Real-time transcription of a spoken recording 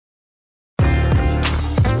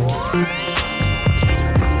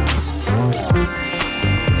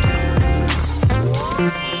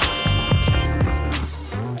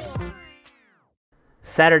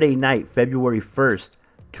Saturday night, February 1st,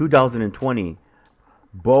 2020,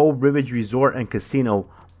 Beau Rivage Resort and Casino,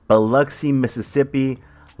 Biloxi, Mississippi,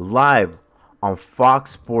 live on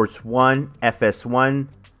Fox Sports 1, FS1.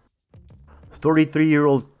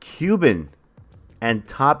 33-year-old Cuban and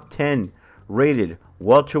top 10 rated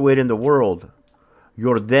welterweight in the world,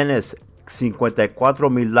 Yordenis 54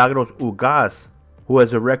 Milagros Ugas, who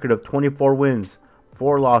has a record of 24 wins,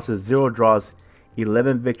 4 losses, 0 draws,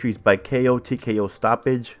 11 victories by KO TKO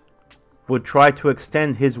stoppage, will try to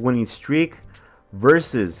extend his winning streak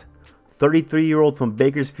versus 33-year-old from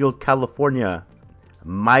Bakersfield, California,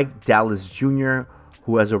 Mike Dallas Jr.,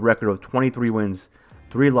 who has a record of 23 wins,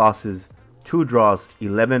 3 losses, 2 draws,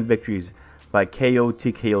 11 victories by KO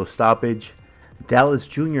TKO stoppage. Dallas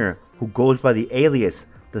Jr., who goes by the alias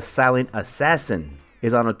The Silent Assassin,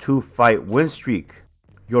 is on a 2-fight win streak.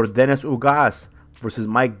 Yordenis Ugas versus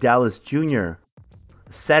Mike Dallas Jr.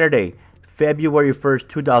 Saturday, February 1st,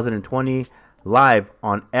 2020, live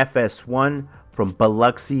on FS1 from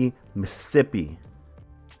Biloxi, Mississippi.